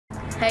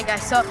Hey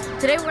guys, so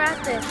today we're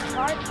at the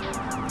park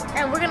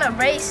and we're gonna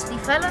race the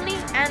Felony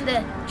and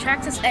the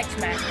Traxxas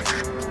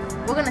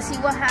Xmaxx. We're gonna see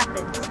what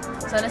happens.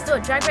 So let's do a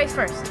drag race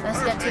first.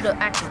 Let's get to the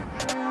action.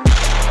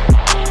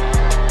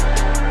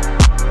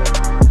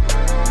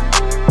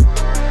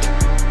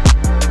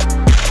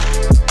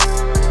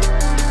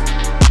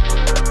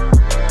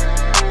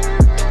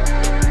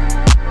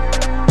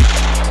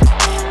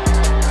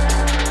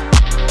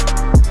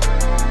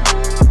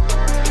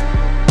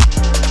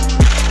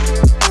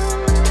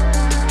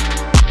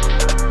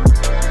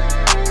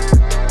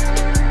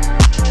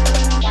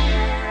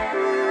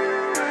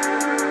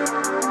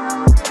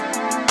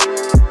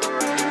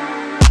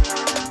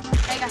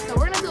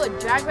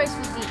 Drag race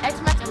with the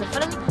Xmaxx and the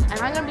Felony, and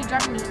I'm gonna be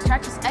driving the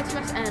Traxxas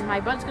Xmaxx, and my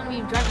brother's gonna be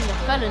driving the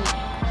Felony.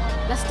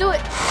 Let's do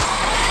it.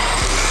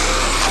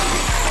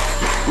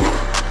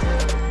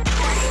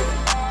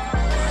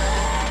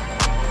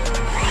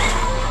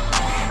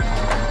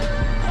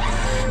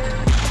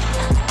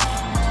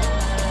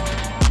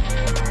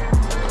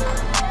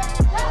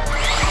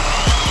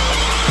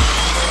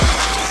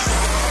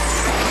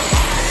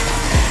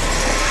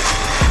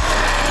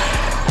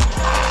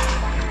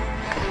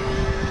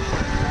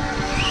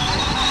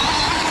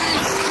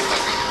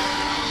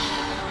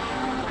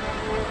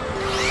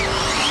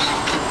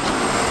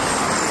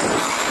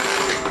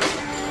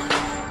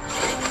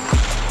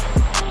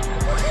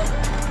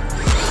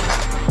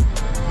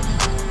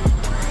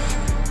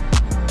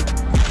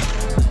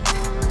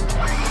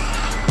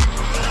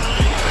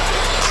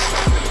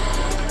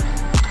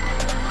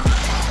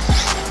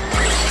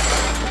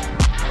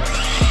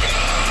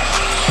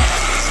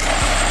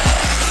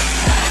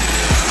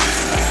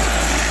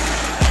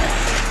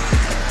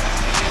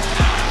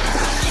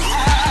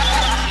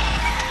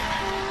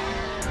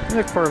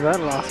 Look for that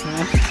loss,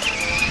 man.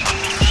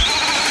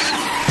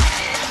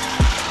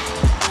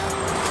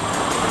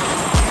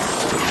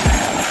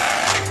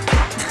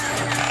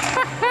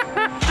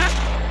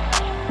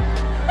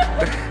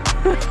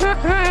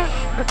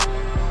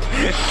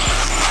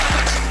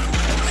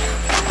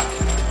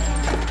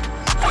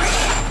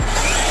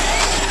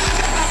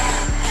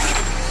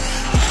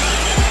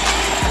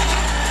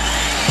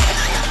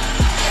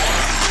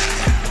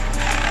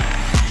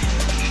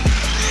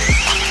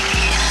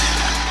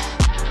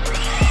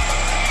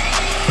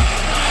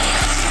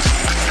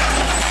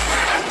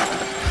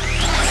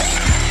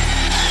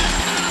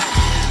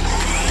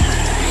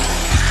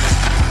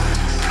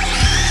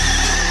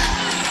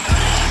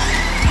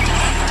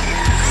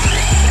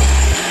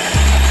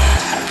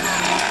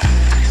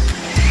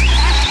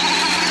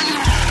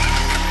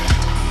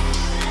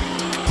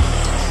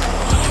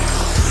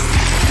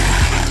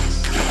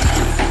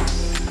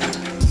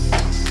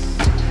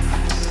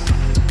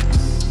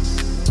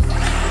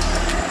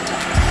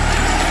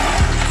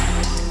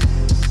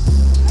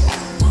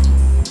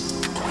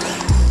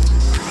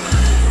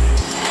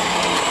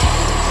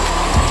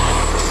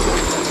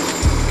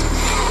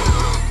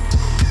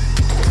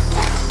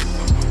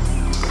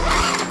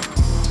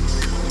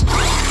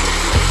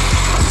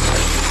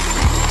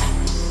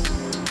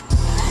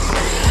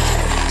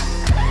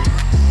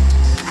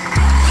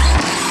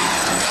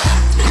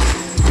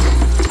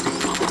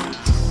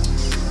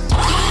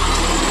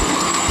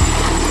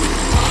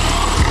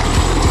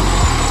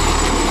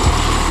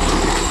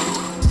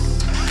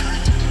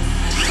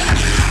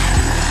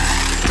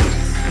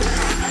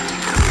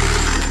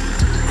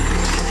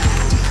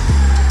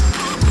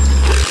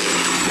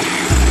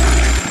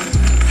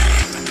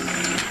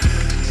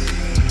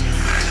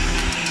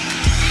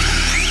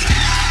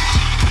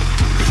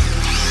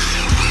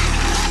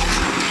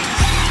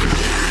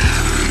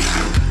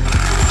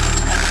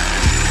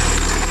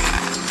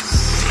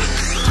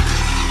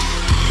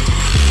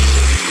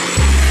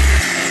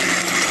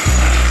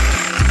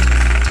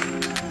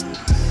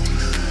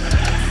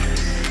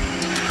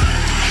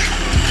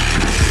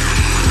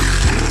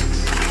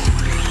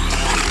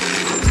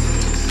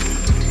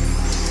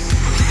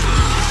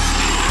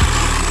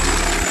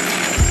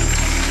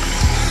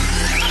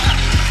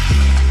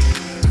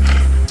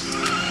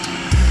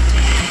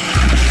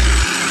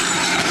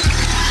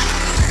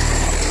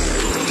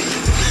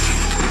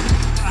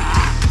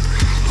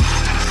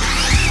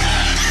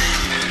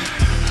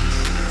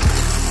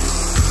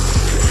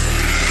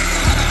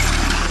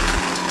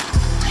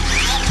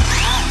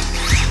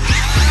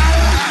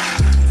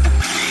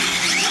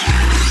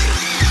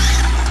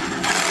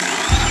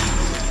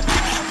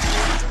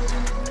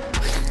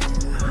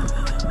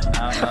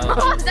 What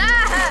was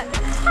that?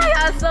 I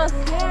got so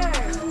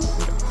scared.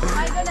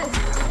 My goodness.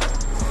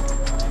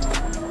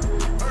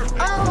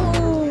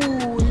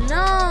 Oh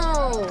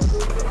no.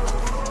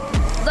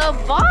 The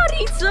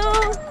body too.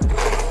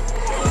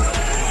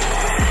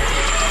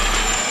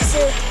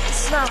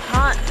 It's not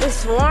hot,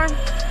 it's warm.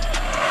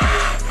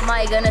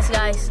 My goodness,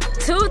 guys.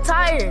 2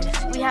 tires.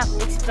 We have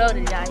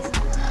exploded, guys.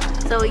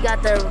 So we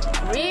got the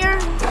rear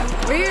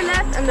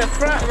left and the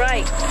front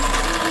right.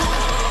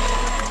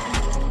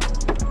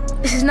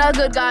 This is not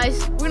good,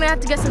 guys. We're gonna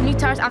have to get some new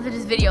tires after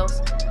this video.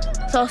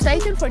 So stay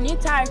tuned for new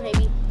tires,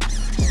 maybe.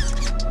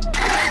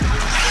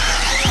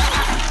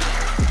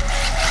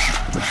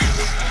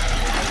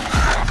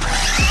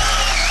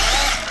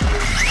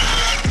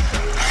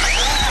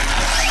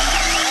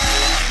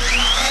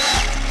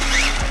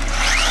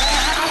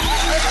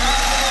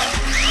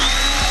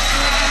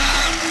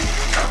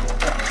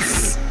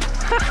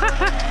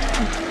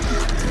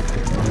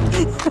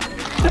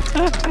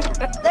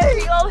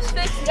 almost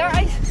fixed,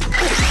 guys.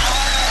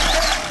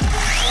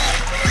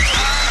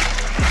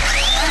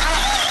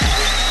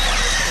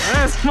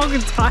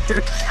 Smoking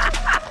tires.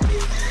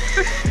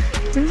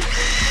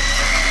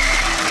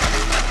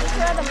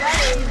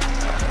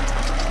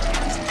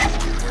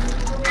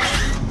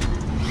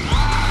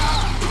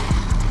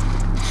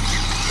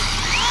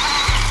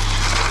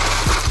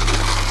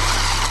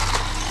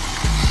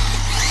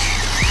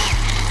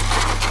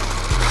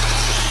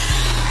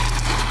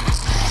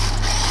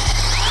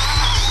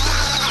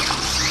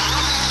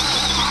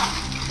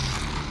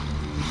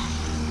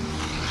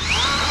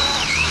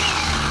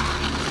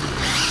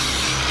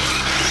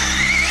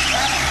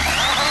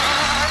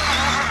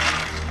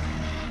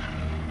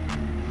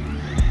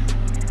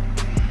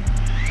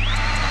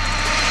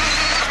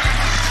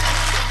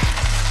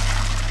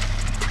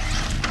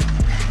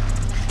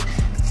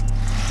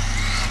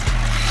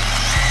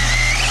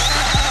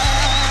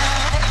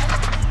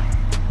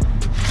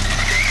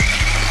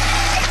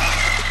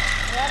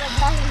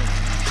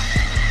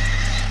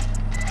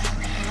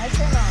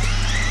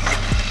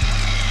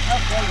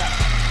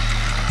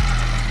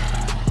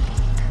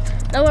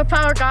 No more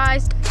power,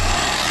 guys.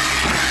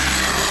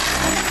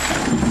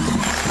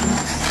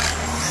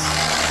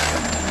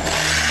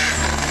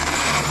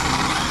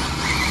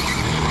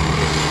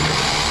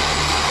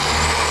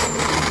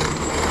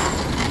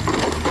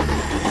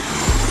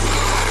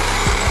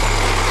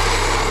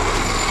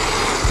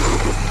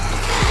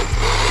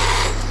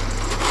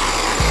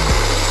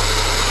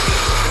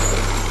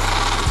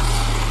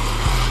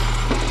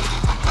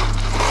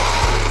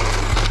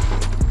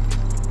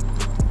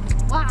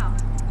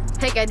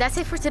 Hey guys, that's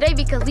it for today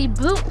because we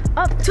blew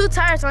up 2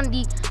 tires on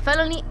the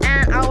Felony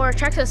and our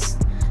Traxxas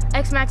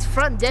Xmaxx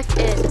front diff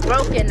is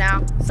broken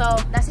now. So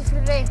that's it for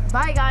today.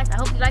 Bye guys. I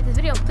hope you liked this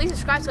video. Please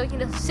subscribe so we can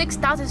do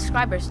 6,000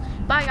 subscribers.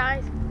 Bye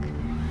guys.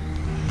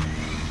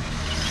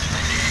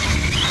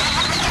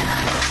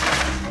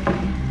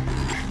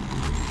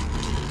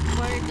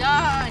 We're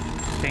done.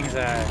 Things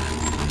are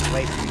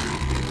late.